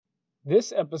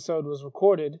This episode was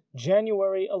recorded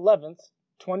January 11th,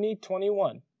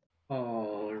 2021.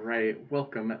 All right,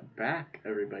 welcome back,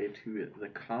 everybody, to the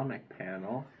comic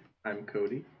panel. I'm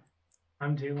Cody.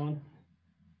 I'm Talon.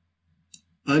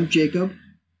 I'm Jacob.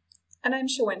 And I'm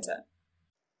Shawenta.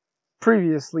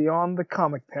 Previously on the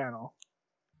comic panel.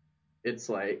 It's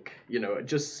like,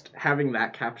 just having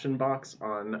that caption box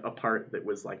on a part that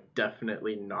was, like,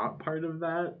 definitely not part of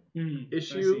that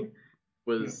issue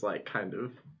was, like, kind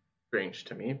of strange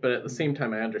to me. But at the same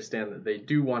time, I understand that they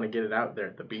do want to get it out there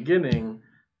at the beginning,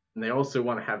 and they also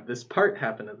want to have this part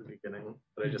happen at the beginning,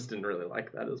 but I just didn't really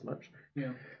like that as much.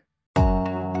 Yeah.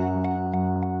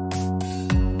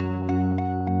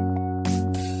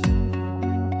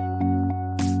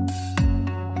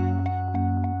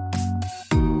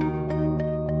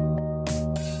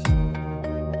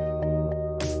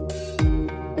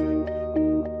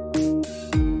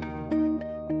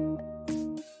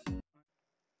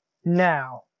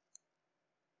 Now.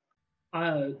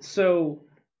 So,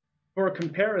 for a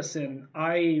comparison,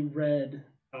 I read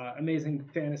Amazing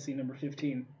Fantasy number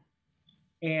 15,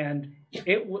 and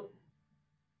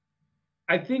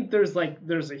I think there's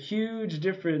a huge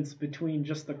difference between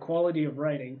just the quality of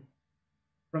writing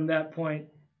from that point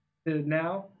to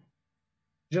now.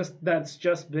 That's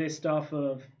just based off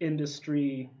of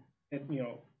industry,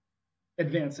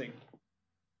 advancing,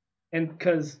 and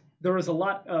because there was a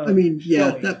lot of. I mean,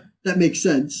 yeah, that makes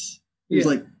sense. There's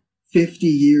like 50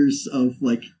 years of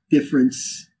like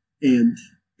difference and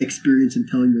experience in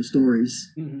telling those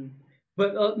stories. Mm-hmm.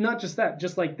 But not just that,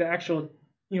 just like the actual,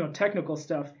 technical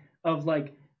stuff of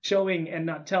like showing and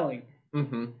not telling.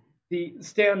 Mm-hmm. The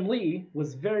Stan Lee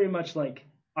was very much like,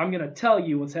 I'm gonna tell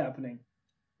you what's happening,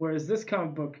 whereas this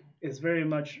comic book is very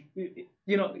much,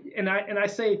 and I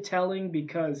say telling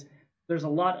because there's a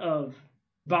lot of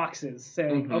boxes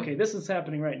saying, okay, this is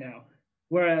happening right now,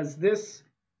 whereas this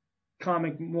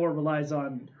comic more relies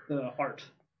on the art.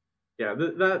 Yeah,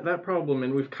 that problem,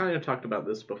 and we've kind of talked about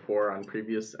this before on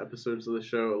previous episodes of the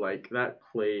show, like, that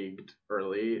plagued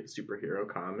early superhero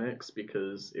comics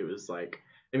because it was like,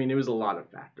 it was a lot of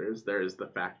factors. There is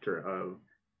the factor of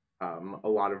a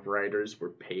lot of writers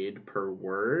were paid per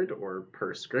word or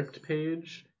per script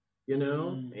page,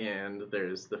 and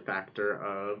there's the factor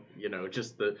of,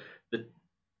 just the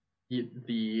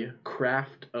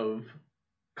craft of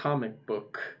comic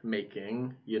book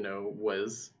making,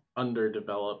 was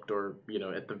underdeveloped or,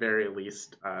 at the very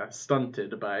least,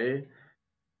 stunted by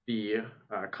the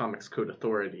Comics Code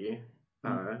Authority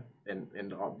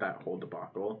and all that whole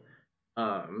debacle.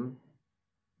 And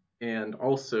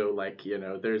also, like,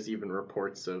 there's even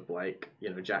reports of, like,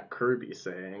 Jack Kirby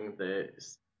saying that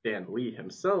Stan Lee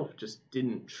himself just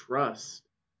didn't trust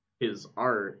his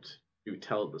art to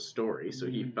tell the story, so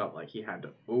he felt like he had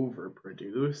to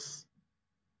overproduce.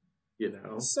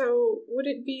 So would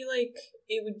it be like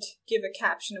it would give a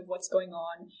caption of what's going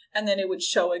on, and then it would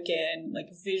show again, like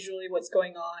visually what's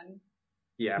going on?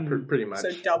 Yeah, pretty much. So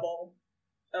double.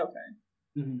 Okay.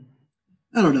 Mm-hmm.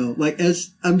 I don't know. Like,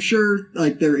 as I'm sure,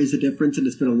 like, there is a difference, and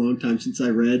it's been a long time since I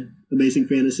read Amazing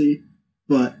Fantasy,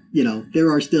 but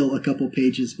there are still a couple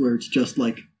pages where it's just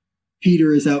like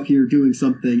Peter is out here doing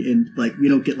something, and like we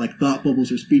don't get like thought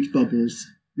bubbles or speech bubbles.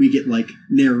 We get like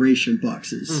narration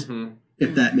boxes. Mm-hmm.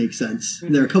 If that makes sense.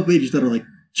 And there are a couple pages that are like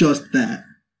just that.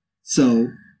 So,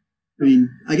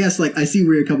 I guess like I see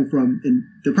where you're coming from, and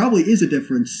there probably is a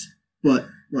difference, but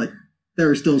like there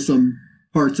are still some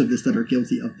parts of this that are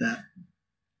guilty of that.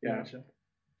 Yeah. Gotcha.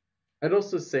 I'd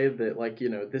also say that, like,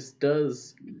 this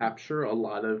does capture a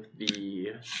lot of the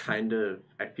kind of,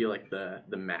 I feel like the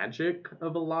magic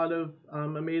of a lot of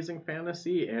Amazing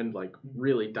Fantasy, and like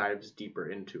really dives deeper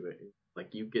into it.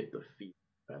 Like, you get the feel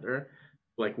better.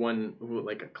 Like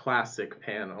a classic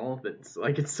panel that's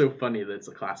like, it's so funny that it's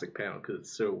a classic panel because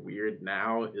it's so weird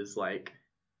now, is like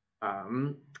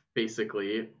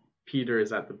basically Peter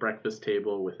is at the breakfast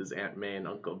table with his Aunt May and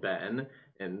Uncle Ben,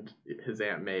 and his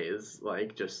Aunt May is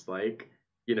like, just like,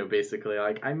 basically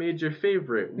like, I made your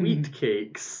favorite wheat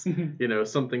cakes,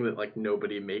 something that like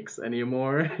nobody makes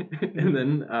anymore. And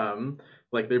then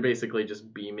like they're basically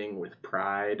just beaming with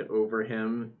pride over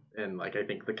him, and like I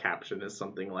think the caption is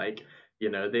something like,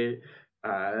 they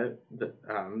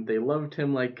loved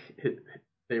him like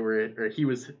he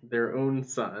was their own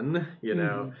son,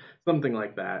 something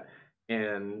like that.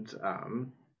 And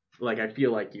like I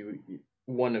feel like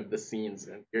one of the scenes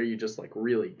in here, you just like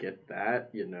really get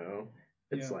that,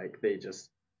 it's like they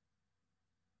just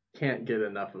can't get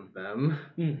enough of them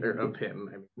or of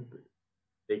him.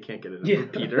 They can't get enough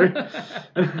of Peter.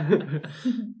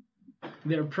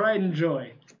 Their pride and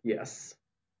joy. Yes.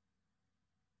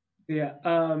 Yeah.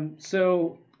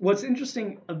 So what's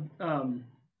interesting,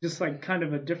 just like kind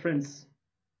of a difference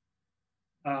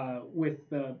with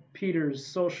Peter's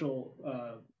social,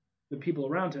 the people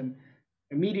around him,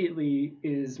 immediately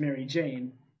is Mary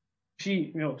Jane.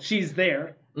 She's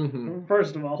there,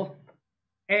 first of all,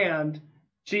 and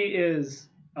she is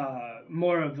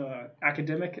more of a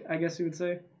academic, I guess you would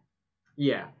say.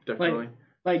 Yeah, definitely.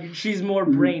 Like she's more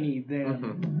brainy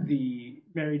than the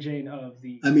Mary Jane of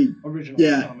the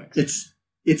original comics.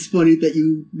 It's funny that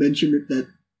you mentioned that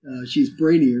she's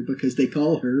brainier because they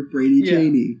call her Brainy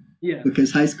Janie. Yeah.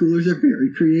 Because high schoolers are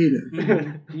very creative.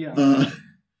 Yeah.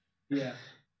 Yeah.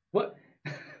 What?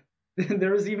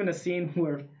 There was even a scene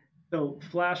where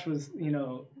Flash was,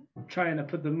 trying to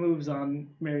put the moves on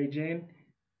Mary Jane, and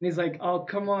he's like, "Oh,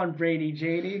 come on, Brainy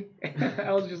Janie."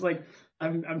 I was just like,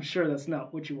 I'm sure that's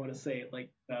not what you want to say. Like,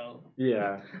 no.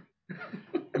 Yeah.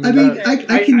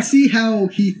 I can see how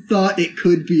he thought it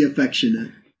could be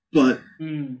affectionate, but.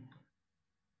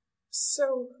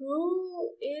 So who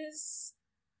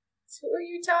are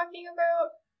you talking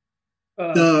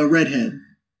about? The redhead.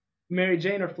 Mary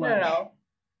Jane or Flash? No.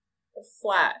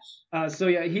 Flash. So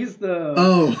yeah, he's the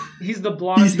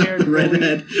blonde-haired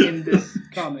redhead in this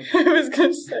comic. I was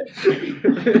gonna say.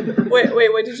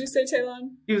 Wait, what did you say,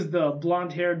 Talon? He was the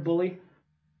blonde-haired bully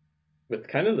with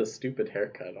kind of the stupid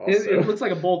haircut. Also, it looks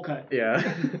like a bowl cut. Yeah,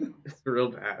 it's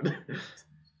real bad.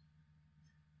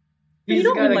 He's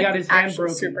the guy that got his hand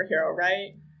broken. Superhero,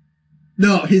 right?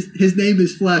 No, his name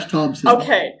is Flash Thompson.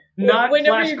 Okay. Whenever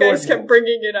Flash you guys kept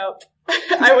bringing it up,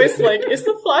 I was like, is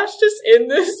the Flash just in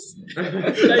this? And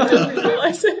I didn't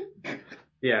realize it.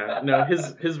 Yeah, no,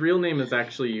 his real name is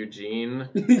actually Eugene.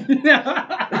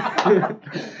 That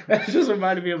just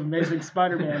reminded me of Amazing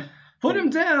Spider-Man. Put him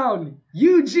down,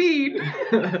 Eugene.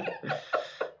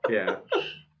 Yeah.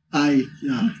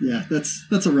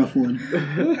 That's a rough one.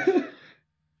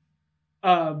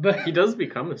 But he does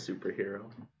become a superhero.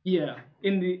 Yeah,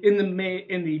 in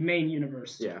the main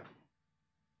universe. Yeah.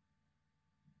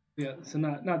 Yeah, so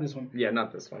not this one. Yeah,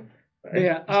 not this one. Sorry.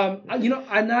 Yeah,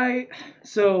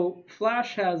 so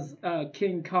Flash has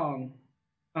King Kong,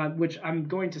 which I'm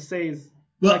going to say is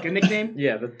like a nickname.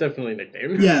 Yeah, that's definitely a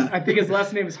nickname. Yeah. I think his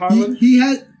last name is Harlan. He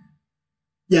had.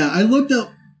 Yeah, I looked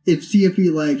up see if he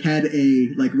had a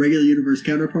regular universe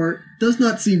counterpart. Does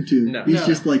not seem to. No. He's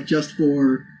just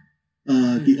for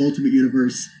the Ultimate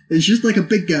Universe. It's just like a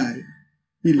big guy.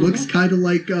 He looks kind of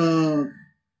like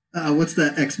what's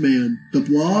that X-Man? The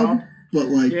Blob? But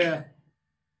yeah.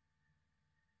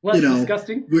 Less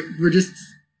disgusting. We're just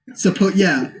but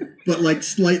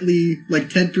slightly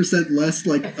 10% less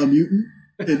like a mutant.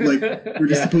 And we're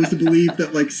just supposed to believe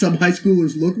that some high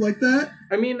schoolers look like that.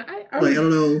 I mean, I don't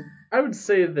know. I would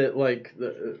say that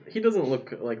he doesn't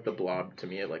look like the Blob to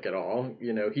me at all.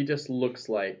 He just looks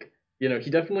like he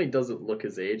definitely doesn't look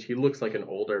his age. He looks like an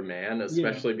older man,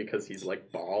 especially because he's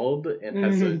bald and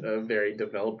has a very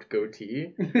developed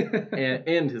goatee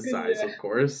and his size, of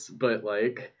course. But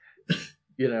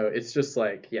it's just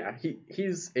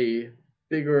he's a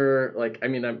bigger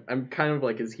I'm kind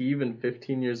of is he even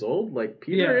 15 years old like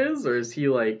Peter is, or is he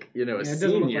a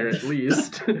senior at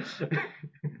least?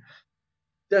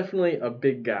 Definitely a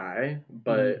big guy,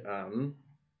 but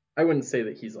I wouldn't say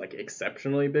that he's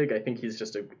exceptionally big. I think he's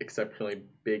just exceptionally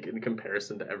big in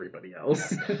comparison to everybody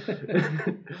else.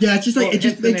 Yeah, it's just it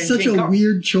just makes such a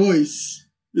weird choice.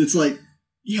 It's why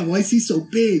is he so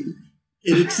big?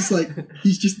 And it's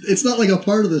just it's not a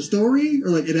part of the story,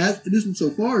 or it isn't so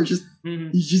far. It's just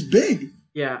he's just big.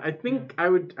 Yeah, I think I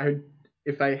would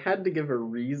if I had to give a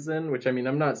reason, which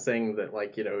I'm not saying that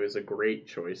it was a great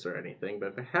choice or anything, but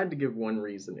if I had to give one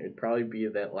reason, it would probably be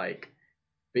that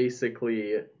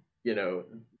basically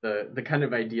the kind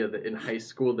of idea that in high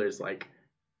school there's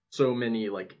so many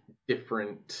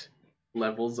different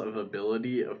levels of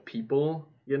ability of people,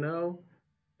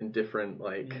 and different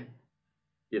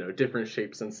different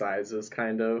shapes and sizes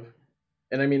kind of.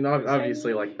 And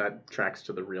obviously that tracks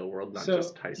to the real world, not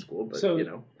just high school, but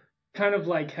kind of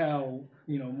like how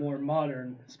more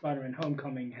modern Spider-Man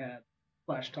Homecoming had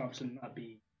Flash Thompson not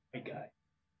be a guy.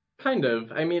 Kind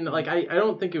of. I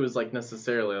don't think it was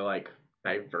necessarily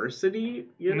diversity,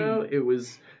 it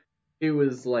was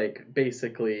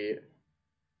basically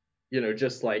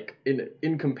just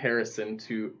in comparison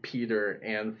to Peter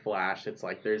and Flash, it's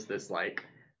there's this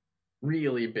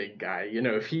really big guy,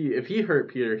 if he hurt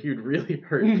Peter, he would really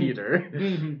hurt Peter.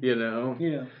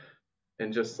 Yeah.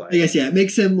 And just I guess it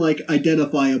makes him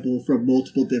identifiable from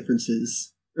multiple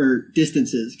differences or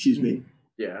distances, excuse me.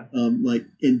 Yeah.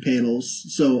 In panels.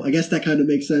 So I guess that kind of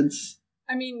makes sense.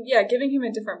 I mean, yeah, giving him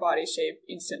a different body shape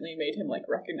instantly made him, like,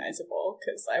 recognizable,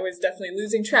 because I was definitely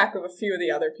losing track of a few of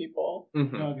the other people.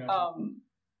 Mm-hmm. Oh, gotcha.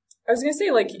 I was gonna say,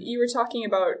 like, you were talking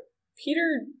about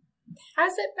Peter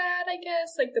has it bad, I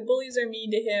guess. Like, the bullies are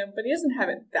mean to him, but he doesn't have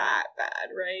it that bad,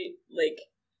 right? Like,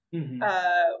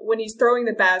 when he's throwing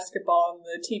the basketball, and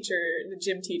the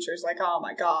gym teacher's like, oh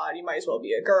my god, you might as well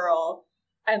be a girl.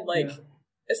 And, like,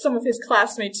 some of his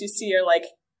classmates you see are, like,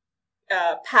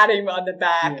 patting him on the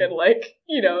back and, like,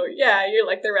 you know, yeah, you're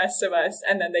like the rest of us.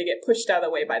 And then they get pushed out of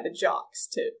the way by the jocks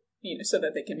to, you know, so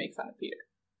that they can make fun of Peter.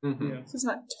 Mm-hmm. Yeah. So he's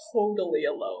not totally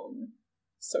alone.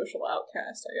 Social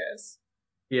outcast, I guess.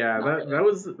 Yeah, Not that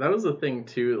was the thing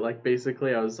too. Like,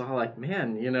 basically, I was all like,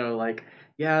 man, you know, like,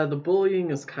 yeah, the bullying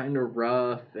is kind of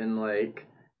rough, and, like,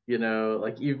 you know,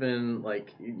 like, even, like,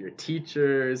 your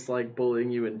teacher is, like,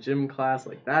 bullying you in gym class,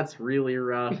 like, that's really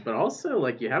rough. But also,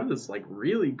 like, you have this, like,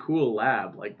 really cool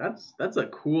lab, like, that's a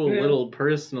cool little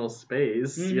personal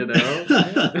space, you know.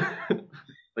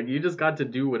 Like, you just got to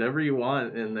do whatever you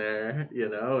want in there, you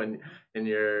know, and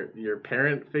your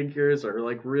parent figures are,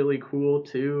 like, really cool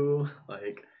too.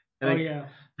 Like, They're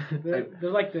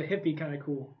like the hippie kind of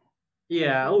cool.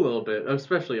 Yeah, a little bit,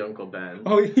 especially Uncle Ben.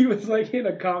 Oh, he was like in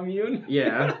a commune.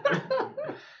 Yeah.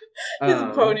 His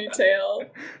ponytail.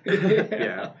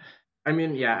 Yeah. I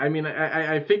mean,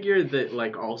 I figured that,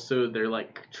 like, also they're,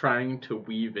 like, trying to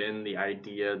weave in the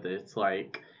idea that it's,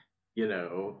 like, you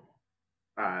know,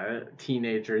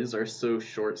 teenagers are so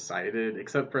short-sighted,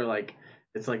 except for, like,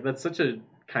 it's like that's such a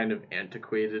kind of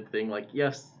antiquated thing. Like,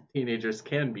 yes, teenagers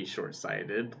can be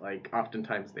short-sighted, like,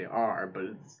 oftentimes they are, but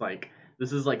it's like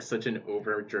this is, like, such an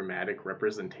over dramatic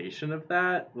representation of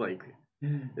that. Like,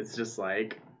 it's just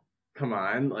like, come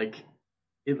on, like,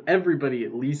 everybody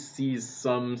at least sees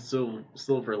some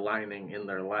silver lining in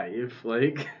their life,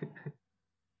 like,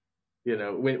 you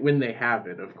know, when they have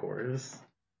it, of course.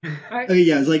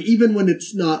 It's like, even when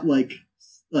it's not like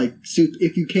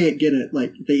if you can't get it,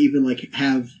 like, they even, like,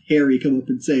 have Harry come up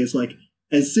and say, it's like,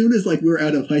 as soon as, like, we're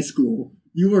out of high school,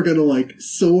 you are gonna, like,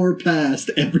 soar past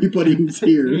everybody who's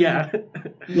here. Yeah.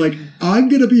 Like, I'm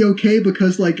gonna be okay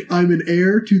because, like, I'm an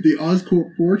heir to the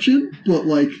Oscorp fortune, but,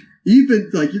 like, even,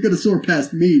 like, you're gonna soar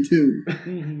past me,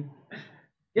 too.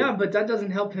 Yeah, but that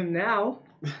doesn't help him now.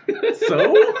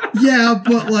 So? Yeah,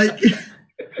 but, like...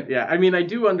 Yeah, I mean, I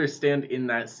do understand in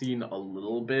that scene a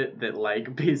little bit that,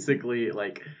 like, basically,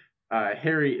 like,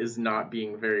 Harry is not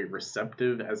being very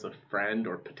receptive as a friend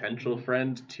or potential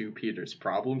friend to Peter's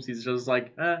problems. He's just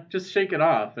like, just shake it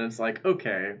off. And it's like,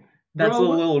 okay, that's a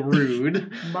little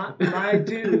rude. My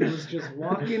dude was just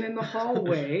walking in the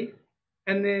hallway,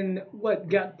 and then,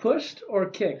 got pushed or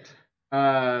kicked?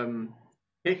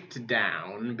 Kicked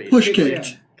down, basically. Push kicked.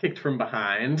 Yeah. Kicked from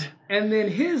behind. And then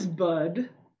his bud,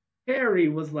 Harry,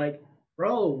 was like,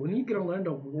 bro, when are you gonna learn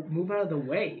to move out of the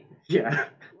way? Yeah.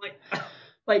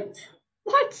 Like,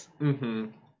 what? Mm-hmm.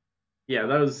 Yeah,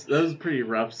 that was pretty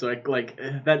rough. So, like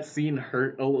that scene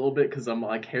hurt a little bit because I'm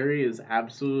like, Harry is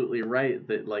absolutely right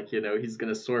that, like, you know, he's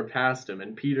gonna soar past him,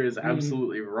 and Peter is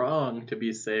absolutely wrong to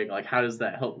be saying, like, how does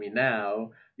that help me now?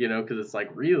 You know, because it's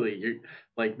like, really, you're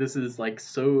like, this is like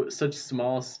such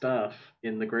small stuff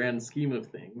in the grand scheme of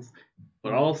things,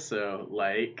 but also,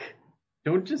 like,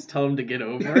 don't just tell him to get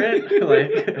over it.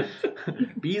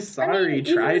 Like, be sorry. I mean,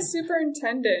 try. Even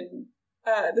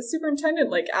the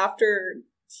superintendent, like, after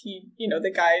he, you know,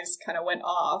 the guys kind of went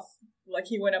off, like,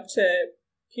 he went up to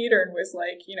Peter and was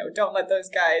like, you know, don't let those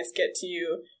guys get to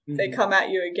you. If they come at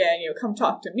you again, you know, come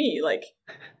talk to me. Like,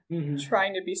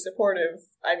 trying to be supportive,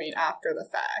 I mean, after the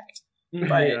fact.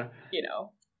 But, you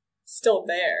know, still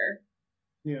there.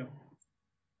 Yeah.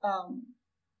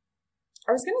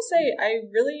 I was gonna say,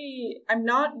 I'm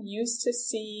not used to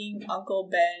seeing Uncle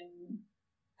Ben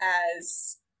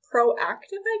as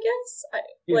proactive, I guess.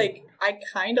 I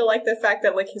kind of like the fact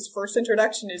that, like, his first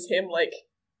introduction is him, like,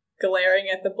 glaring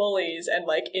at the bullies and,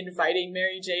 like, inviting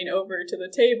Mary Jane over to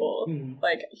the table.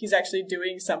 Like, he's actually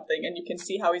doing something, and you can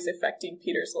see how he's affecting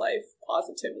Peter's life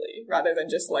positively, rather than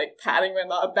just, like, patting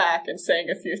him on the back and saying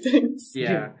a few things.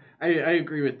 Yeah. I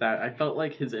agree with that. I felt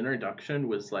like his introduction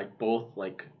was, like, both,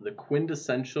 like, the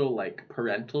quintessential, like,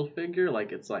 parental figure.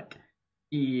 Like, it's like,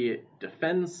 he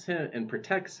defends him and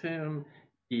protects him.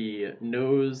 He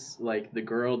knows, like, the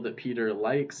girl that Peter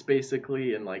likes,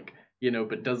 basically, and, like, you know,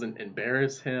 but doesn't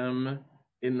embarrass him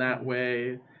in that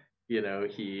way. You know,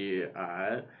 he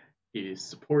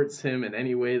supports him in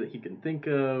any way that he can think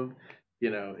of. You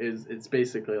know, it's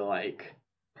basically like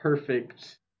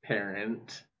perfect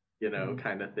parent, you know,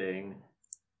 kind of thing.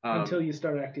 Until you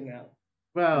start acting out.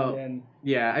 Well,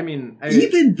 yeah, I mean...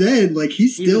 even then, like,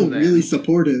 he's still really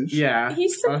supportive. Yeah.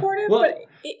 He's supportive, well, but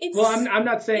It's Well, I'm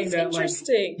not saying it's that like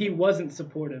interesting. he wasn't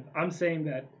supportive. I'm saying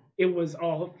that it was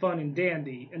all fun and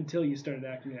dandy until you started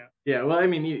acting out. Yeah, well, I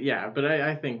mean, yeah, but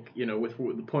I think, with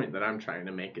the point that I'm trying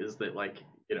to make is that, like,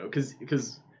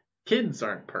 because kids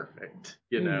aren't perfect,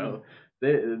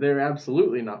 they're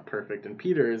absolutely not perfect, and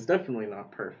Peter is definitely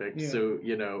not perfect. Yeah.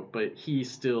 So, but he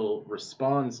still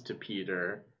responds to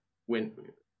Peter when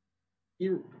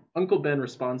Uncle Ben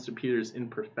responds to Peter's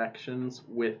imperfections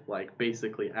with, like,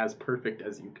 basically as perfect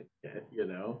as you can get,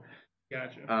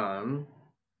 Gotcha.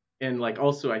 And, like,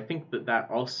 also, I think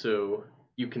that also,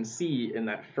 you can see in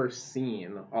that first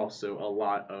scene also a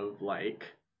lot of, like,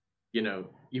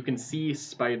 you can see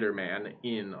Spider-Man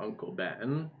in Uncle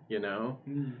Ben,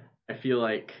 I feel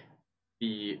like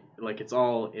it's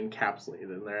all encapsulated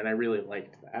in there, and I really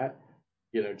liked that.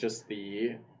 Just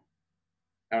I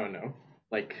don't know,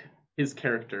 like, his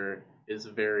character is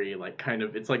very, like, kind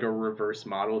of, it's like a reverse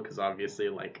model, because obviously,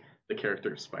 like, the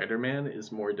character of Spider-Man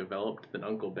is more developed than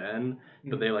Uncle Ben,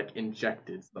 but they, like,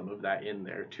 injected some of that in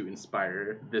there to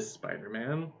inspire this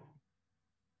Spider-Man.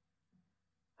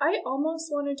 I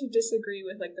almost wanted to disagree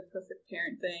with, like, the perfect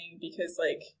parent thing, because,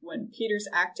 like, when Peter's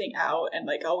acting out and,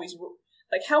 like, always,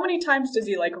 like, how many times does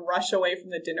he, like, rush away from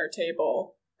the dinner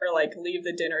table or, like, leave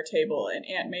the dinner table, and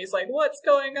Aunt May's like, what's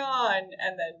going on?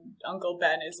 And then Uncle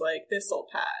Ben is like, this'll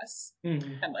pass.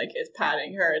 Mm-hmm. And, like, is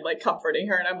patting her and, like, comforting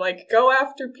her, and I'm like, go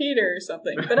after Peter or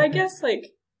something. But I guess,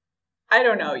 like, I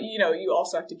don't know, you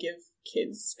also have to give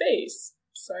kids space.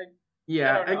 So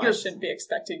I guess I shouldn't be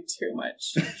expecting too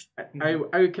much.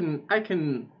 I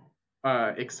can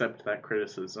accept that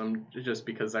criticism, just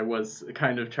because I was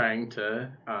kind of trying to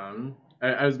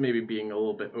I was maybe being a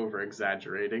little bit over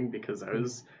exaggerating, because I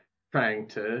was trying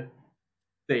to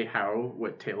say how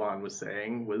what Talon was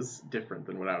saying was different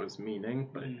than what I was meaning,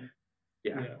 but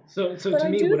yeah. So to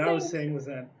me, what I was saying was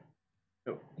that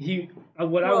I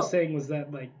was saying was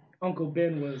that, like, Uncle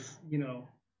Ben was,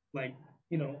 like,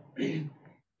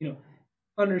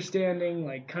 understanding,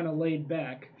 like, kind of laid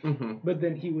back, but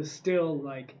then he was still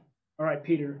like, all right,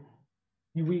 Peter,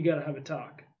 we gotta have a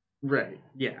talk. Right.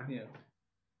 Yeah. Yeah.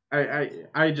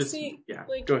 I just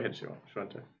like, go ahead,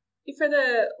 Shwanta. For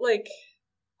the, like,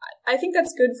 I think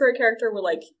that's good for a character where,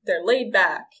 like, they're laid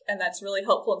back, and that's really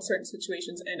helpful in certain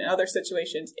situations, and in other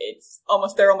situations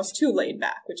they're almost too laid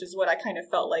back, which is what I kind of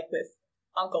felt like with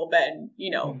Uncle Ben,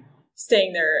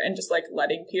 staying there and just, like,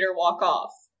 letting Peter walk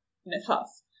off in a huff.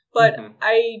 But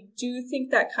I do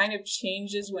think that kind of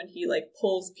changes when he, like,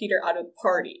 pulls Peter out of the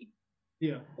party.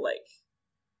 Yeah. Like,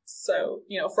 so,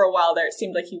 for a while there, it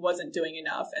seemed like he wasn't doing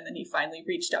enough, and then he finally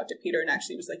reached out to Peter and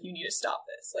actually was like, you need to stop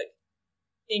this. Like,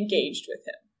 engaged with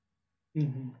him.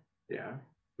 Mm-hmm. Yeah.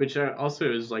 Which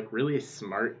also is, like, really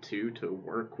smart, too, to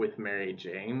work with Mary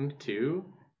Jane, too.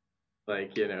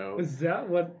 Like, Is that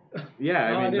what? Yeah,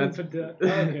 I mean, that's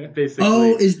okay. basically.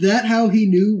 Oh, is that how he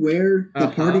knew where the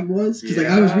party was? Because, like,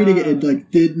 I was reading it and,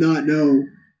 like, did not know.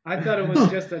 I thought it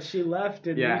was just that she left.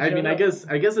 And yeah, I mean, I guess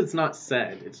it's not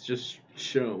said. It's just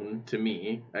shown to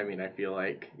me. I mean, I feel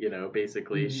like,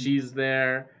 basically she's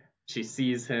there, she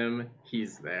sees him,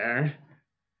 he's there.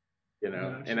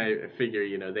 Gotcha. And I figure,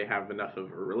 they have enough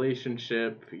of a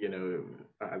relationship.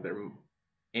 Their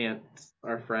aunts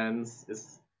are friends.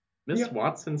 Is Miss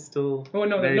Watson still? Oh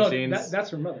no, Mary Jane's?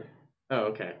 That's her mother.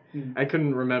 Oh, okay. I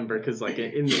couldn't remember, because, like,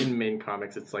 in main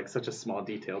comics, it's, like, such a small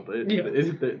detail, but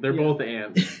they're both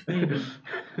aunts.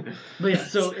 But yeah,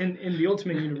 so in the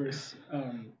Ultimate Universe,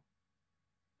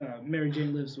 Mary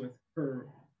Jane lives with her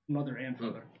mother and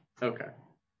father. Okay.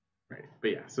 Right.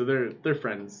 But yeah, so they're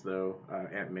friends, though,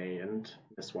 Aunt May and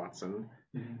Miss Watson.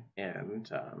 And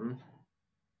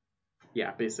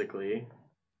basically,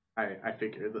 I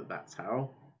figure that's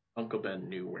how Uncle Ben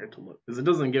knew where to look, because it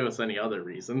doesn't give us any other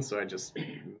reason, so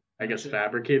I guess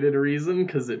fabricated a reason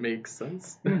because it makes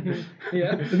sense.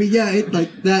 Yeah. I mean, yeah,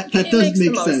 that does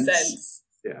make sense.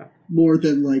 Yeah. More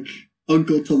than, like,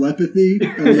 Uncle Telepathy.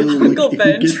 Uncle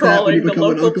Ben trolling the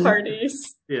local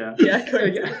parties. Yeah.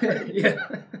 Yeah.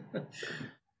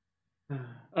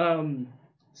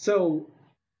 So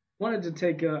wanted to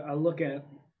take a look at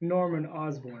Norman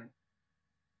Osborn.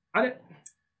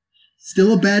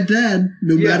 Still a bad dad,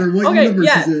 no matter what universe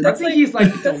he's in. That's like, he's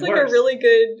like that's like a really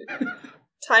good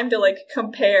time to, like,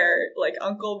 compare, like,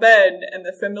 Uncle Ben and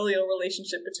the familial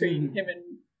relationship between him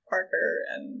and Parker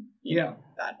and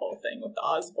that whole thing with the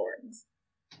Osborns.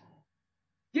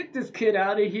 Get this kid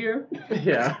out of here.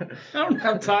 Yeah. I don't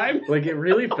have time. Like, it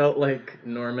really felt like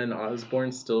Norman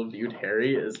Osborn still viewed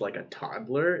Harry as, like, a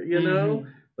toddler,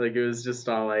 Like, it was just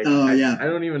all like, I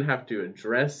don't even have to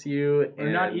address you. Or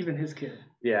not even his kid.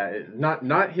 Yeah,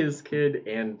 not his kid,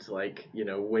 and like,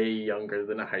 way younger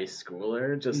than a high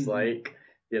schooler. Just like,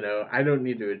 I don't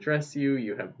need to address you.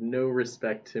 You have no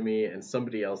respect to me, and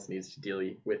somebody else needs to deal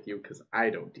with you because I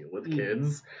don't deal with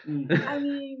kids. I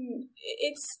mean,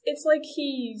 it's like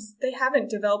they haven't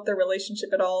developed their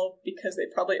relationship at all because they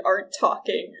probably aren't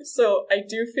talking. So I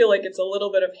do feel like it's a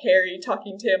little bit of Harry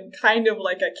talking to him kind of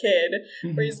like a kid,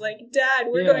 where he's like, Dad,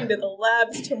 we're going to the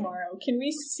labs tomorrow. Can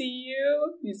we see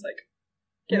you? He's like,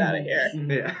 get out of here.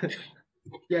 Yeah.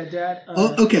 Yeah, Dad.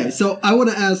 Okay, so I want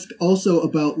to ask also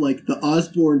about like the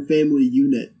Osborn family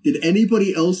unit. Did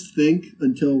anybody else think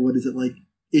until like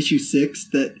issue 6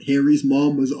 that Harry's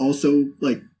mom was also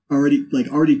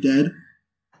already dead,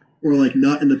 or like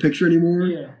not in the picture anymore?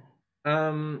 Yeah.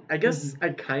 I guess I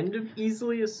kind of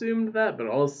easily assumed that, but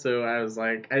also I was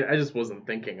like, I just wasn't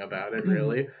thinking about it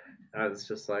really. I was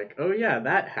just like, oh yeah,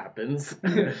 that happens.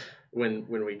 when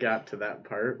we got to that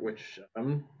part, which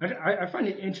I find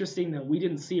it interesting that we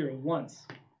didn't see her once.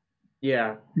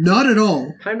 Yeah, not at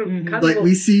all. Kind of like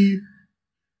we see.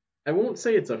 I won't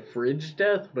say it's a fridge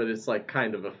death, but it's like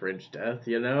kind of a fridge death,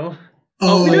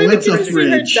 Oh, we don't even it's get a to see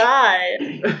fridge. her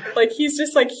die. Like he's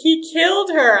just like, he killed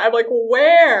her. I'm like,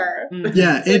 where?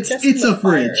 Yeah, it's a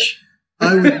fridge.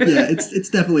 It's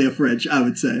definitely a fridge, I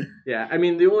would say. Yeah, I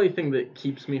mean, the only thing that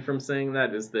keeps me from saying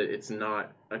that is that it's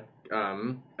not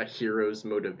a hero's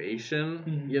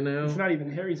motivation, It's not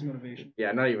even Harry's motivation.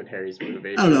 Yeah, not even Harry's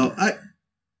motivation. I don't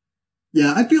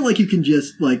know. I feel like you can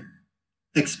just like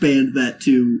expand that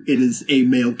to it is a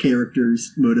male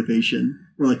character's motivation,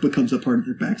 or like becomes a part of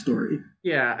their backstory.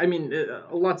 Yeah, I mean,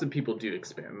 lots of people do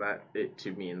expand it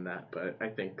to mean that, but I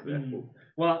think that.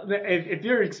 Well, if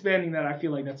you're expanding that, I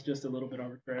feel like that's just a little bit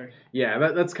arbitrary.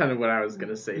 Yeah, that's kind of what I was going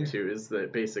to say, too, is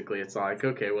that basically it's like,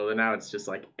 okay, well, then now it's just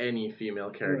like any female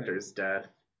character's death.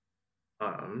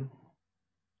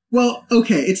 Well,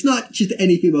 okay, it's not just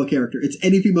any female character. It's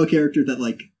any female character that,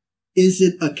 like,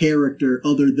 isn't a character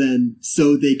other than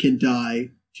so they can die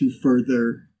to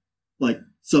further, like,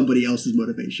 somebody else's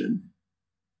motivation.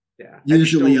 Yeah.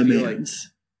 Usually a man's.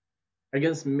 I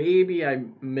guess maybe I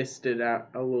missed it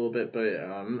out a little bit, but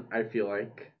I feel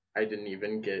like I didn't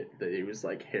even get that it was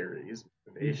like Harry's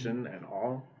motivation at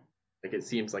all. Like it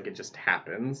seems like it just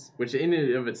happens, which in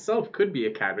and of itself could be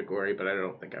a category, but I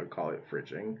don't think I would call it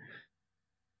fridging.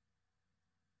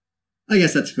 I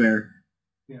guess that's fair.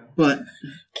 Yeah. But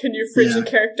can you fridge a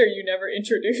character you never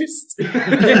introduced?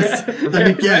 I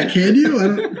mean, yeah, can you? I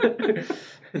don't...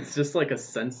 It's just like a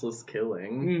senseless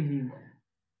killing.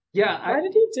 Yeah, why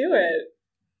did he do it?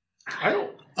 I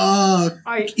don't.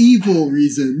 Evil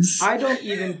reasons. I don't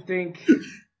even think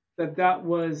that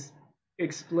was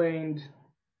explained.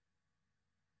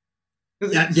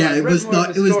 Yeah, it was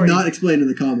not. It was not explained in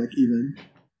the comic even.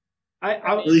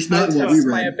 At least not in what we read.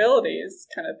 My abilities,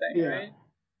 kind of thing, right?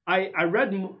 I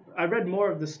read more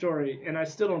of the story, and I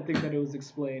still don't think that it was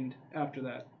explained after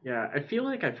that. Yeah, I feel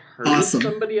like I've heard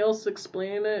somebody else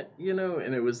explain it,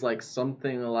 and it was like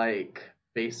something like.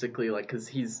 Basically, like, because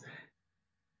he's,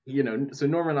 so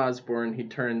Norman Osborn, he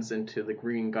turns into the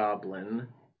Green Goblin,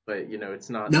 but, it's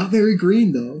not... Not very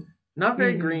green, though. Not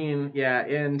very green, yeah,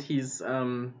 and he's,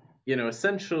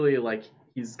 essentially, like,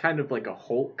 he's kind of like a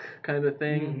Hulk kind of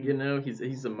thing,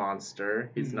 He's a monster.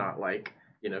 He's not, like,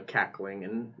 cackling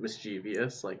and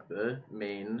mischievous, like the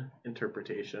main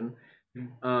interpretation.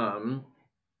 But,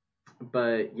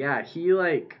 yeah, he,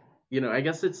 like, I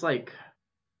guess it's, like,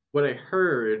 what I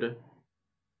heard...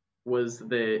 was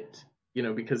that,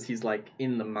 because he's, like,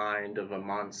 in the mind of a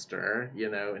monster,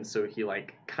 and so he,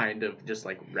 like, kind of just,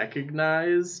 like,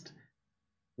 recognized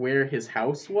where his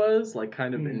house was, like,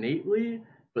 kind of innately,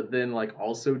 but then, like,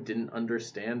 also didn't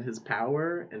understand his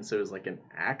power, and so it was, like, an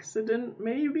accident,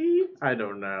 maybe? I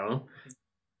don't know.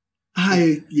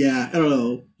 I don't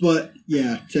know. But,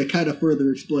 yeah, to kind of further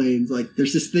explain, like,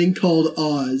 there's this thing called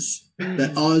Oz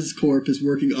that Oscorp is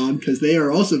working on, because they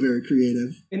are also very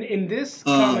creative. In this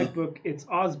comic book, it's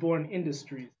Osborn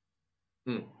Industries.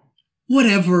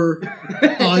 Whatever.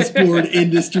 Osborn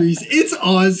Industries. It's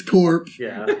Oscorp.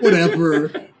 Yeah. Whatever.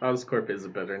 Oscorp is a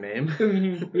better name.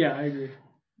 Yeah, I agree.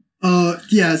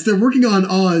 Yes, they're working on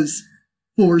Oz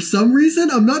for some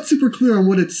reason. I'm not super clear on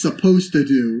what it's supposed to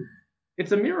do.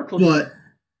 It's a miracle. But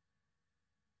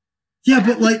yeah,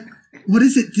 but like, what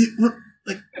does it do? What,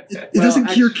 like, it doesn't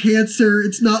cure cancer.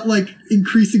 It's not like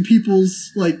increasing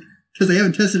people's like, because they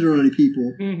haven't tested it on any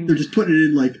people. They're just putting it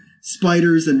in like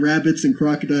spiders and rabbits and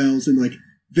crocodiles and like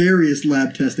various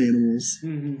lab test animals.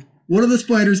 One of the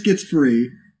spiders gets free,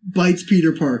 bites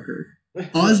Peter Parker.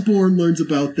 Osborn learns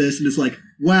about this and is like,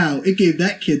 wow, it gave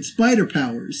that kid spider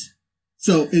powers.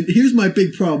 So, and here's my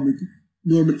big problem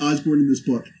Norman Osborn in this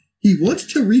book. He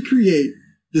wants to recreate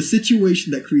the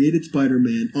situation that created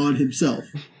Spider-Man on himself.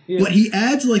 Yeah. But he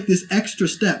adds like this extra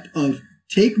step of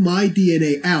take my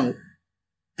DNA out,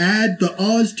 add the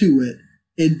Oz to it,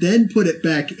 and then put it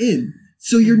back in.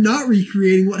 So you're not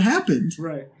recreating what happened.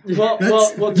 Right. Well,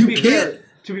 to be fair,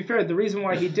 the reason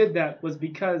why he did that was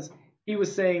because he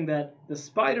was saying that the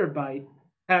spider bite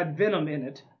had venom in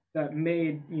it that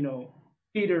made,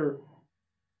 Peter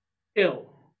ill.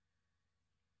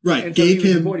 Right. And so he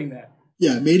was avoiding that.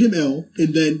 Yeah, made him ill,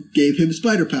 and then gave him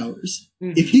spider powers.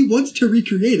 Mm-hmm. If he wants to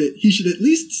recreate it, he should at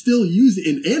least still use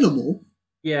an animal.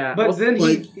 Yeah. But then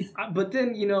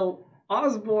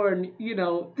Osborn,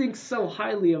 thinks so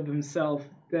highly of himself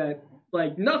that,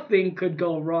 like, nothing could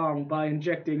go wrong by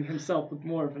injecting himself with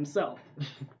more of himself.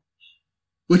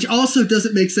 Which also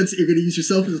doesn't make sense that you're going to use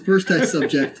yourself as the first test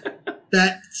subject.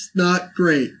 That's not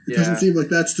great. It doesn't seem like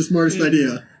that's the smartest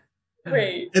idea.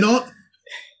 Wait.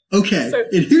 Okay,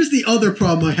 and here's the other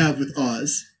problem I have with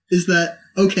Oz, is that,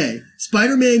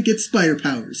 Spider-Man gets spider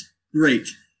powers. Great.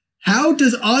 How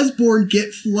does Osborn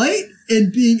get flight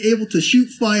and being able to shoot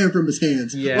fire from his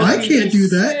hands? Yeah. I can't do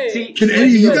that. Can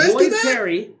any of you guys do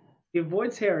that? He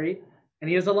avoids Harry, and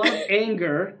he has a lot of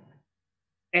anger,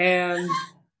 and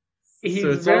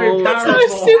he's very powerful.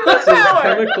 It's so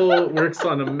chemical works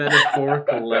on a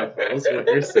metaphorical level, is what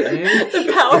you're saying. The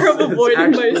power of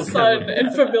avoiding my son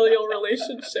and familial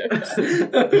relationships.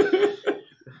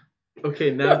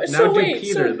 Okay, now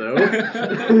Peter, though.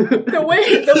 The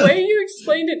way you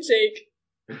explained it, Jake,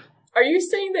 are you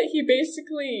saying that he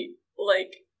basically,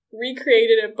 like,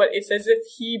 recreated it, but it's as if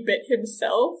he bit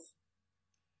himself?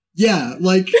 Yeah,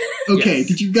 like, yes.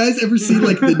 Did you guys ever see,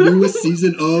 like, the newest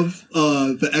season of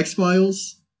the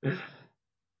X-Files?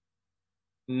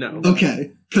 No.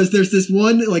 Okay, because there's this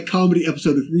one, like, comedy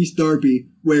episode of Rhys Darby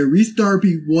where Rhys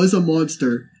Darby was a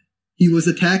monster. He was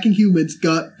attacking humans,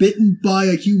 got bitten by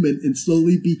a human, and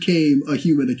slowly became a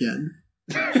human again.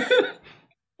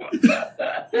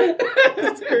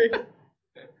 That's great.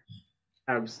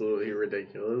 Absolutely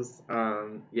ridiculous.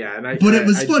 But it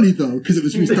was funny though, because it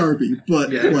was Rhys Darby.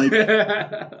 But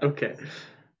okay.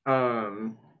 I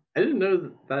didn't know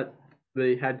that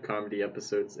they had comedy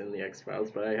episodes in the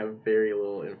X-Files, but I have very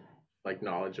little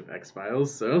knowledge of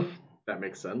X-Files, so that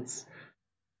makes sense.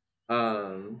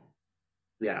 But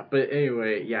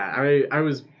anyway, I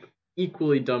was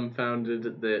equally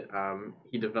dumbfounded that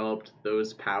he developed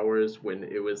those powers when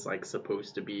it was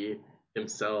supposed to be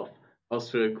himself.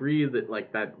 Also agree that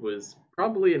that was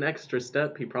probably an extra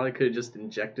step. He probably could have just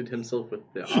injected himself with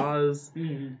the Oz.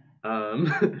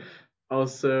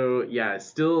 Also,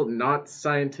 still not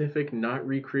scientific, not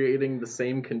recreating the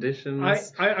same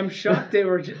conditions. I'm shocked they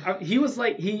were. He was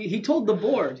he told the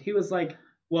board, he was like,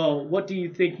 well, what do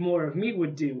you think more of me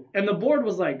would do? And the board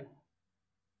was like,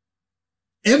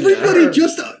 everybody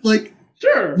just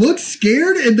sure, looks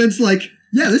scared and then's like,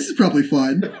 yeah, this is probably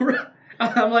fun.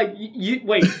 I'm like,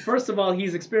 wait, first of all,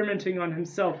 he's experimenting on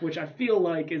himself, which I feel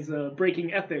like is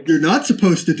breaking ethics. You're not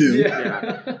supposed to do.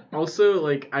 Yeah. Also,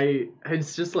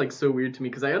 it's just so weird to me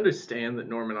because I understand that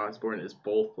Norman Osborn is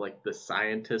both the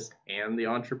scientist and the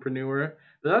entrepreneur.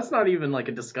 But that's not even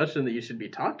a discussion that you should be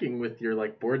talking with your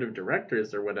board of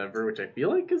directors or whatever, which I feel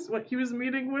like is what he was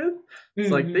meeting with. It's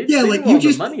they do all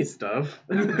the money stuff.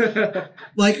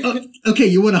 Okay,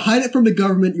 you want to hide it from the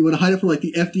government, you want to hide it from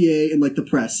the FDA and the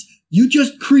press. You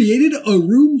just created a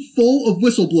room full of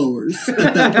whistleblowers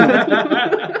at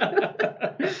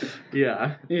that point.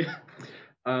 Yeah.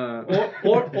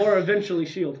 Or eventually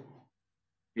S.H.I.E.L.D.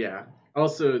 Yeah.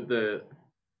 Also, the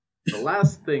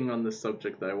last thing on this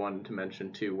subject that I wanted to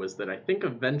mention too was that I think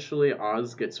eventually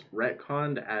Oz gets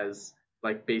retconned as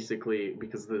basically,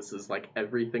 because this is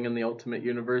everything in the Ultimate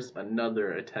Universe,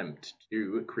 another attempt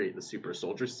to create the super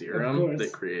soldier serum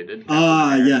that created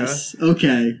yes.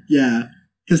 Okay. Yeah.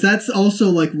 Because that's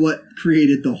also what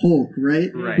created the Hulk, right?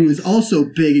 Right. Who is also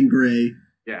big and gray,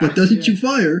 but doesn't shoot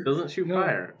fire. Doesn't shoot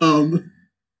fire.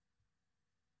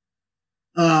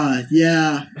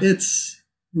 It's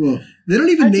they don't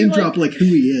even name drop who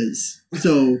he is,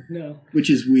 so which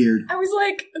is weird. I was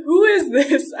like, who is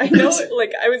this? I know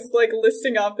it, I was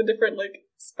listing off the different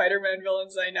Spider-Man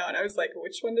villains I know, and I was like,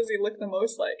 which one does he look the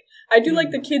most like? I do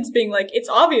like the kids being like, it's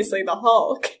obviously the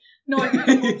Hulk. No, I think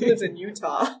the Hulk lives in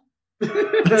Utah.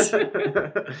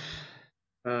 That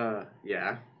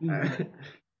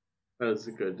was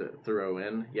a good throw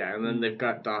in. Yeah, and then they've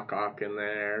got Doc Ock in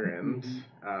there, and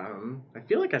I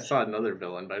feel like I saw another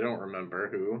villain, but I don't remember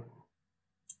who.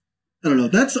 I don't know.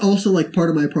 That's also part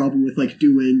of my problem with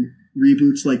doing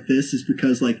reboots like this is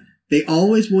because they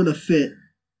always want to fit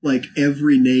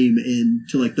every name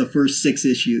into the first 6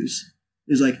 issues.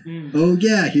 It's like, oh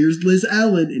yeah, here's Liz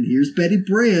Allen, and here's Betty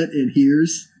Brant, and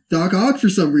here's Doc Ock for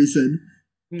some reason.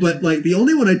 But like the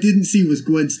only one I didn't see was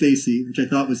Gwen Stacy, which I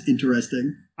thought was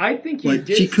interesting. I think you like,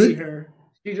 did see her.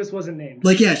 She just wasn't named.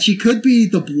 Like, yeah, she could be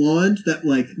the blonde that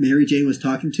like Mary Jane was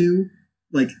talking to,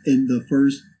 like in the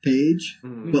first page.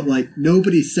 But like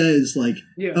nobody says like,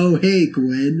 oh hey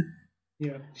Gwen.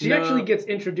 Yeah, she actually gets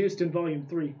introduced in Volume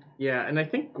 3. Yeah, and I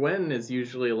think Gwen is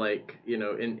usually like,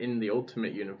 in the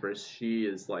Ultimate Universe, she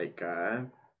is like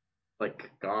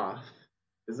goth,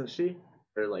 isn't she?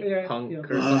 Or like punk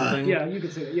or something. Yeah, you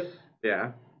could say that. Yep.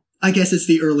 Yeah. I guess it's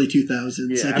the early 2000s.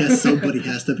 Yeah. I guess somebody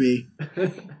has to be.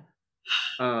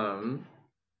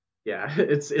 Yeah,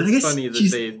 it's funny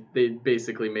that they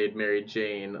basically made Mary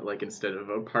Jane, like, instead of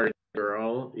a party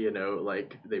girl,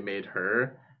 like they made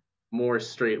her more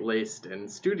straight-laced and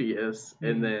studious,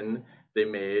 and then they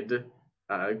made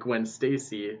Gwen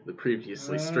Stacy, the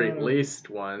previously straight-laced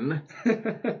one,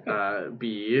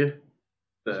 be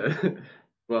the,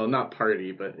 well, not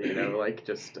party, but, like,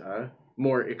 just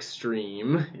more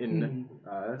extreme in...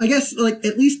 I guess, like,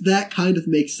 at least that kind of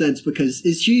makes sense, because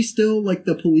is she still, like,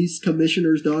 the police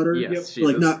commissioner's daughter? Yes, she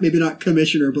like, is. Maybe not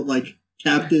commissioner, but, like,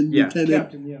 captain,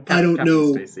 lieutenant? Captain, I don't Captain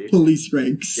know Stacy. Police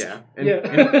ranks. Yeah,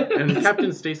 and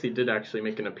Captain Stacy did actually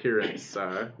make an appearance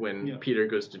when Peter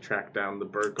goes to track down the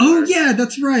burglar. Oh, yeah,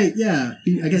 that's right, yeah.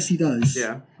 I guess he does.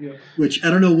 Yeah. Which,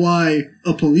 I don't know why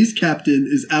a police captain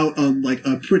is out on, like,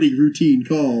 a pretty routine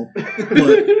call,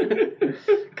 but...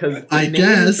 Because the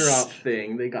name drop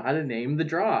thing, they gotta name the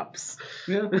drops.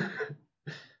 Yeah.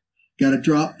 Gotta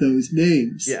drop those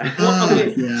names. Yeah. Well,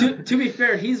 okay, to be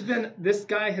fair, this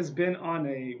guy has been on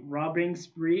a robbing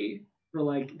spree for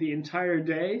like the entire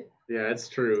day. Yeah, it's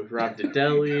true. Robbed a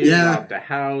deli, robbed a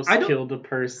house, killed a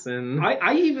person.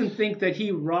 I even think that he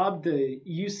robbed the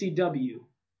UCW.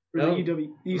 Or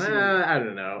the UCW. I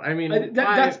don't know. I mean,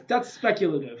 that's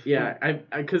speculative. Yeah,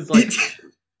 because like...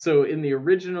 So in the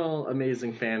original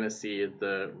Amazing Fantasy,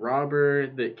 the robber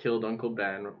that killed Uncle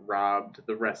Ben robbed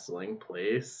the wrestling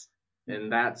place,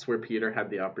 and that's where Peter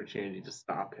had the opportunity to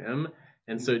stop him.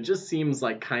 And so it just seems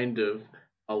like kind of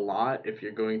a lot if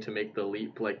you're going to make the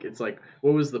leap. Like, it's like,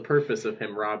 what was the purpose of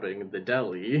him robbing the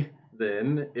deli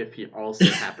then if he also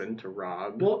happened to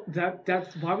rob? Well,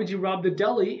 that's why would you rob the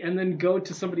deli and then go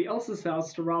to somebody else's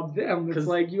house to rob them? It's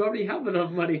like you already have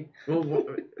enough money. Well,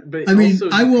 but I mean, also...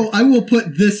 I will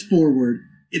put this forward.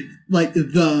 Like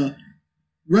the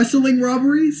wrestling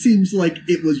robbery seems like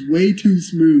it was way too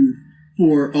smooth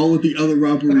for all of the other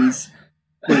robberies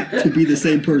like to be the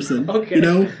same person. Okay.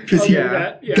 Because he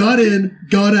got in,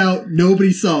 got out,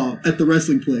 nobody saw at the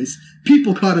wrestling place.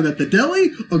 People caught him at the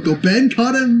deli. Uncle Ben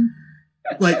caught him.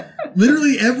 Like,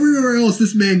 literally everywhere else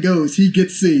this man goes, he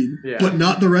gets seen. Yeah. But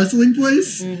not the wrestling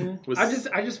place. Mm-hmm.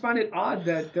 I just find it odd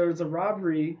that there was a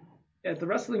robbery at the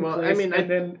wrestling place and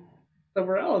then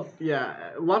somewhere else. Yeah,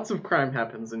 lots of crime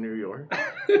happens in New York.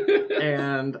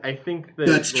 And I think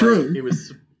that's true.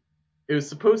 It was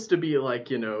supposed to be like,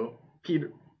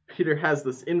 Peter has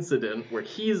this incident where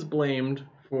he's blamed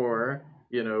for,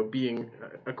 being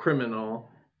a criminal,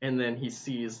 and then he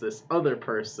sees this other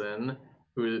person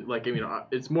who, like,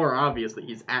 it's more obvious that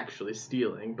he's actually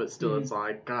stealing, but still it's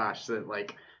like, gosh, that,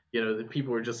 like, the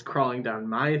people were just crawling down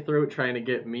my throat trying to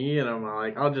get me, and I'm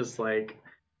like, I'll just, like,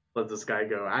 let this guy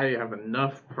go. I have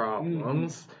enough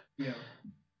problems. Yeah.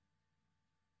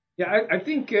 Yeah, I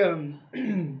think I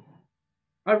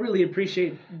really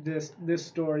appreciate this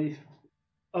story.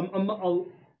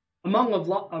 Among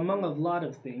a lot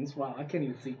of things. Wow, I can't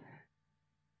even see.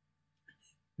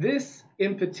 This,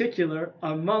 in particular,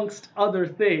 amongst other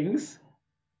things,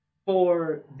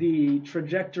 for the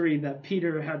trajectory that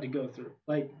Peter had to go through.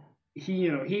 Like,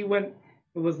 he went,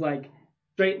 it was like,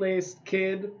 straight-laced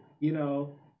kid, kind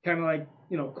of like,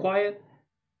 quiet.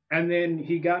 And then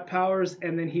he got powers,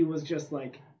 and then he was just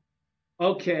like,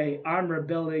 okay, I'm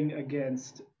rebelling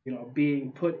against,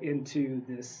 being put into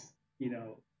this,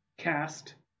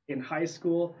 caste in high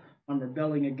school. I'm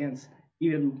rebelling against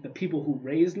even the people who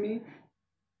raised me.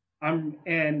 I'm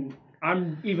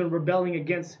even rebelling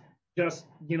against just,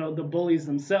 the bullies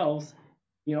themselves,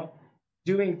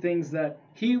 doing things that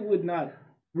he would not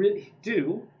really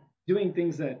do, doing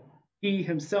things that he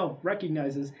himself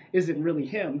recognizes isn't really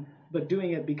him, but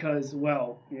doing it because,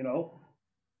 well,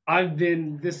 I've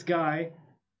been this guy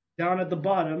down at the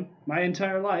bottom my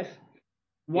entire life.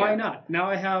 Why not? Now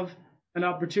I have an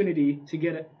opportunity to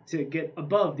get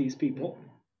above these people.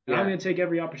 Yeah. I'm going to take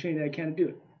every opportunity I can to do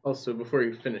it. Also, before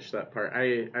you finish that part,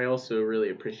 I also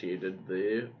really appreciated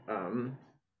the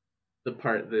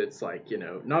part that's like,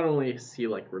 not only is he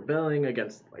like rebelling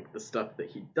against like the stuff that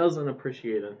he doesn't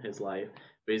appreciate in his life,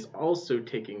 but he's also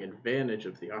taking advantage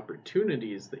of the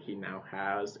opportunities that he now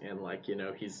has, and like, you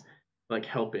know, he's like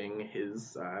helping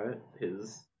his aunt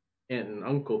and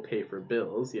uncle pay for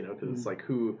bills, you know, because it's like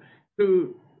who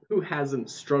hasn't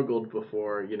struggled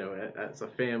before, you know, as a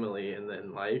family, and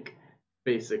then like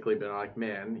basically been like,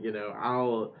 man, you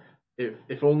know,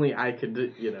 if only I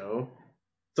could, you know,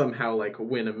 somehow like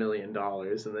win $1 million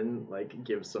and then like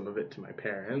give some of it to my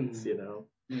parents, you know.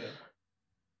 Yeah.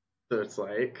 So it's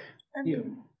like, I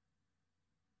mean,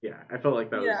 yeah, I felt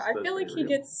like that was. I feel like he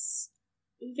gets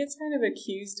kind of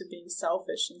accused of being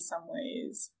selfish in some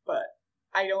ways, but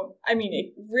I mean,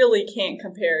 it really can't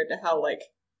compare to how like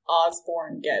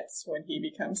Osborn gets when he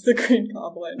becomes the Green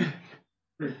Goblin.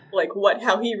 Like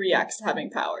how he reacts to having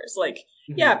powers. Like,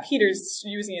 yeah, Peter's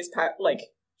using his power,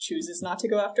 like chooses not to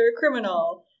go after a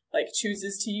criminal, like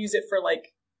chooses to use it for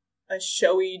like a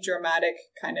showy, dramatic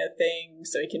kind of thing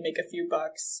so he can make a few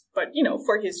bucks, but you know,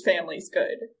 for his family's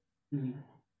good. And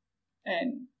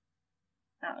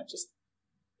I don't know,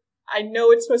 I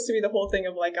know it's supposed to be the whole thing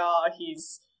of like,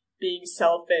 he's being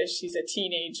selfish, he's a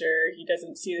teenager, he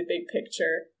doesn't see the big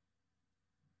picture.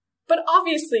 But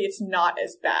obviously it's not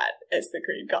as bad as the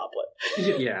Green Goblin.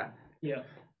 Yeah.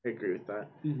 I agree with that.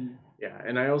 Yeah,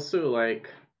 and I also like,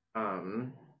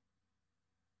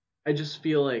 I just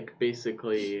feel like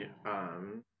basically,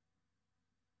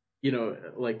 you know,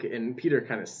 like, and Peter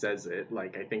kind of says it,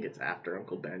 like, I think it's after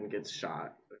Uncle Ben gets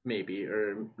shot, maybe,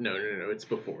 or no, it's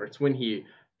before. It's when he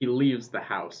leaves the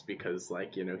house because,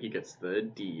 like, you know, he gets the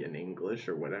D in English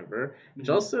or whatever. Which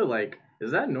also, like,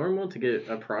 is that normal to get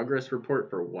a progress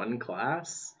report for one class?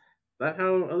 Is that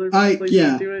how other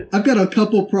places do it? I've got a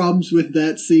couple problems with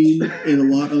that scene and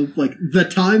a lot of, like, the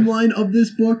timeline of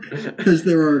this book, because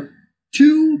there are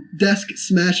 2 desk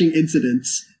smashing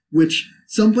incidents, which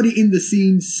somebody in the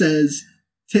scene says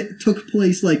took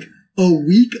place, like, a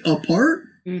week apart.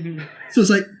 So it's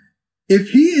like,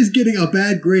 if he is getting a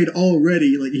bad grade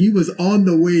already, like, he was on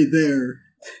the way there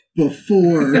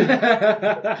before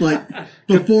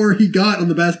he got on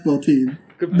the basketball team.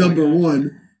 Number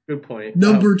 1. Good point.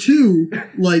 Number 2,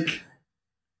 like,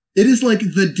 it is like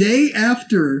the day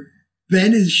after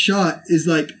Ben is shot is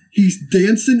like, he's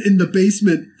dancing in the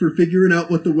basement for figuring out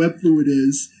what the web fluid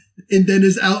is, and then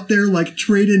is out there, like,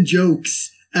 trading jokes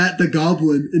at the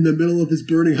Goblin in the middle of his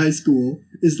burning high school,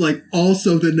 is, like,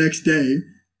 also the next day.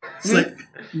 It's like,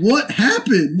 what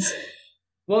happened?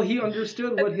 Well, he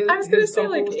understood what his I was going to say,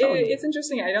 uncle like, was telling him. it's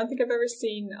interesting. I don't think I've ever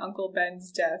seen Uncle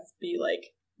Ben's death be,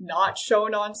 like, not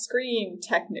shown on screen,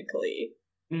 technically.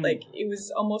 Like, it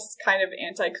was almost kind of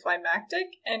anticlimactic,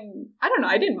 and I don't know,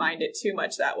 I didn't mind it too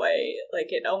much that way. Like,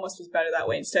 it almost was better that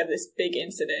way instead of this big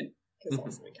incident, because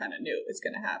also we kind of knew it was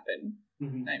going to happen.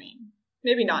 I mean,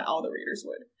 maybe not all the readers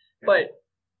would, but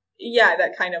yeah,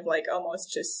 that kind of, like,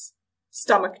 almost just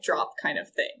stomach drop kind of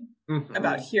thing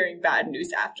about hearing bad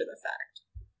news after the fact.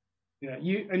 Yeah,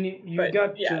 you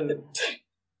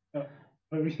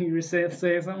were saying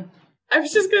something? I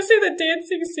was just gonna say the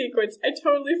dancing sequence. I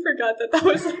totally forgot that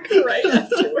was like right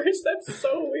afterwards. That's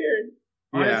so weird.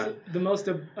 Yeah. Honestly, the most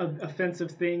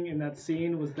offensive thing in that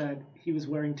scene was that he was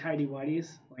wearing tidy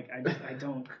whities. Like, I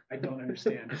don't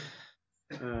understand.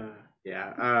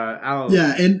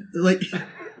 Yeah, and like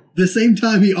the same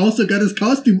time he also got his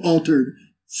costume altered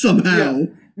somehow. Yeah.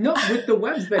 No, with the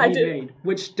webs that he made,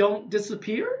 which don't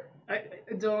disappear. I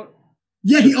don't.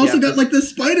 Yeah, he also got like the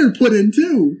spider put in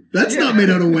too. That's not made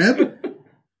out of web.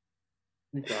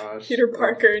 Gosh. Peter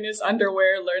Parker in his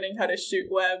underwear learning how to shoot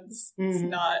webs. It's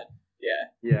not.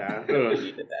 Yeah. They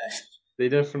needed that. They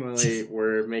definitely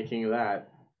were making that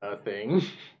a thing.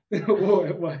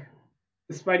 What?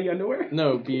 The Spidey underwear?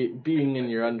 No, being in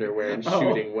your underwear and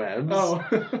shooting webs.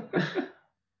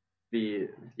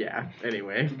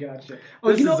 Anyway. Gotcha.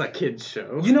 This is a kid's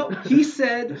show. You know, he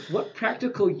said what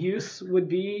practical use would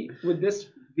this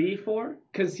be for?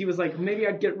 Because he was like, maybe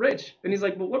I'd get rich. And he's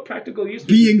like, well, what practical use would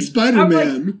being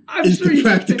Spider-Man is sure the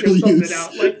practical use.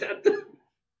 Out like that.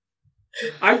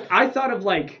 I thought of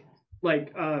like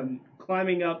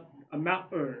climbing up a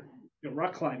mountain or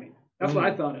rock climbing. That's what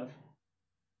I thought of.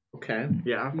 Okay.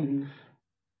 Yeah.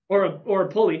 Or a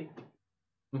pulley.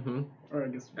 Or I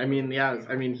guess. I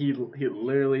mean, he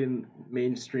literally in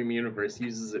mainstream universe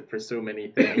uses it for so many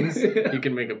things. You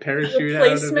can make a parachute out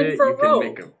of it. For you can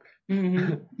make a.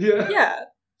 Yeah.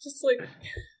 Just like.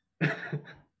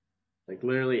 Like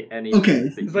literally anything. Okay.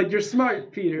 It's like, you're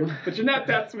smart, Peter, but you're not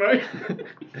that smart.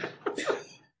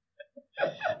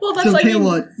 Well, that's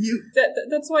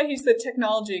that's why he's the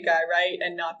technology guy, right,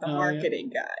 and not the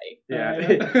marketing guy.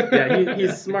 Yeah,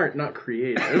 he's smart, not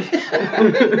creative.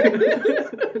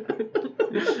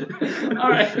 All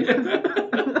right.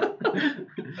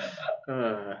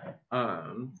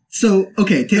 So,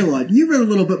 okay, Taylor, you read a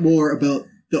little bit more about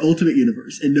the Ultimate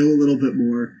Universe and know a little bit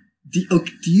more. Do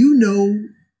you know,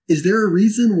 is there a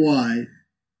reason why,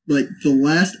 like, the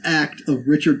last act of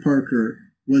Richard Parker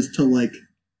was to, like,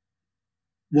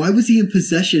 why was he in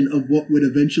possession of what would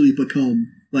eventually become,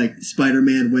 like,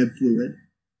 Spider-Man web fluid?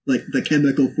 Like, the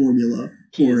chemical formula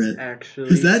for it?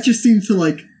 Because that just seems to,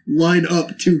 like, line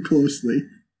up too closely.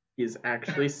 He's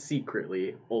actually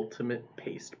secretly Ultimate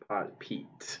Paste Pot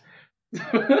Pete.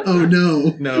 Oh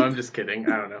no! No, I'm just kidding.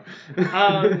 I don't know.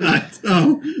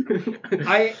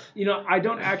 I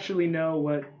don't actually know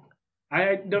what.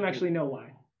 I don't actually know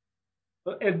why.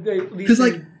 At least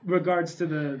like, in regards to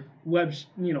the web,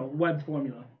 web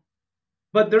formula.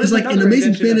 But there is like another in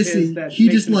Amazing invention of Fantasy, his that he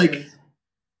makes just an like. appearance.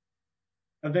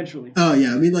 Eventually. Oh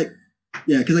yeah, I mean like,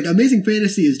 yeah, because like Amazing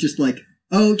Fantasy is just like,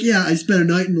 oh yeah, I spent a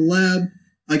night in the lab.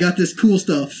 I got this cool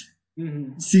stuff.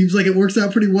 Mm-hmm. Seems like it works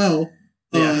out pretty well.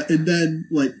 Yeah. And then,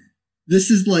 like,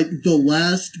 this is, like, the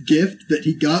last gift that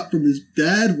he got from his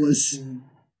dad was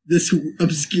this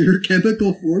obscure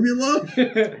chemical formula?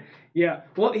 Yeah.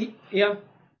 Well, yeah.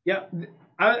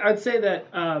 I'd say that,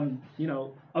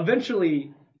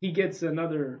 eventually he gets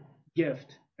another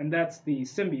gift, and that's the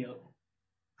symbiote.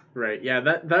 Right, yeah,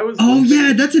 that was... Oh,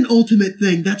 yeah, that's an Ultimate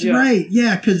thing. That's right.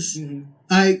 Yeah, because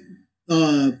I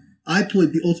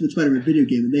played the Ultimate Spider-Man video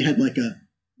game, and they had, like,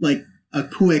 a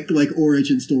quick, like,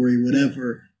 origin story,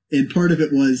 whatever. And part of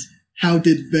it was, how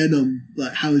is Venom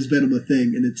a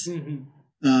thing? And it's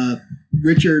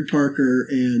Richard Parker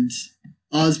and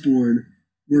Osborn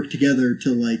work together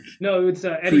to, like, no, it's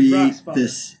Eddie Brock's father.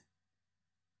 This.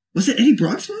 Was it Eddie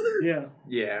Brock's father? Yeah.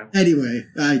 Yeah. Anyway,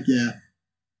 yeah.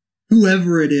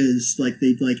 Whoever it is, like,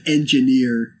 they like,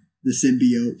 engineer the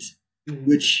symbiote,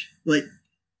 which, like,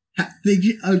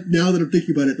 now that I'm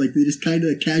thinking about it, like, they just kind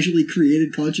of casually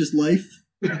created conscious life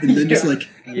and then just, like,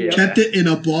 kept it in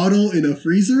a bottle in a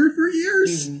freezer for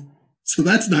years. So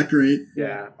that's not great.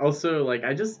 Yeah. Also, like,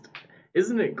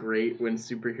 isn't it great when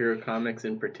superhero comics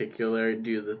in particular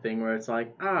do the thing where it's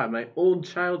like, my old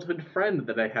childhood friend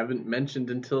that I haven't mentioned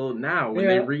until now when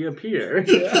they reappear.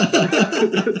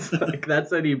 It's like,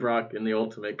 that's Eddie Brock in the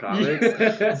Ultimate Comics.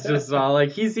 It's just all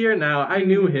like, he's here now. I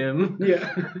knew him.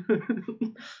 Yeah.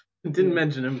 Didn't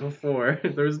mention him before.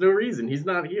 There was no reason. He's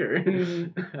not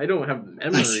here. I don't have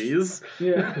memories.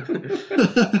 Yeah.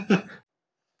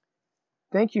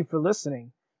 Thank you for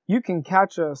listening. You can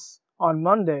catch us on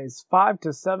Mondays, 5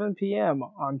 to 7 p.m.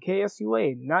 on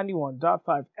KSUA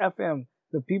 91.5 FM,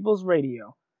 The People's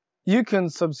Radio. You can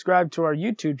subscribe to our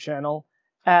YouTube channel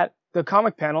at The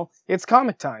Comic Panel, It's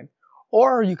Comic Time.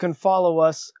 Or you can follow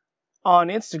us on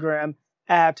Instagram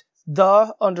at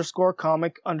 _comic_panel,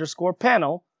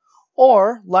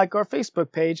 or like our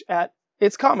Facebook page at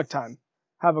It's Comic Time.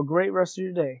 Have a great rest of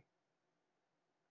your day.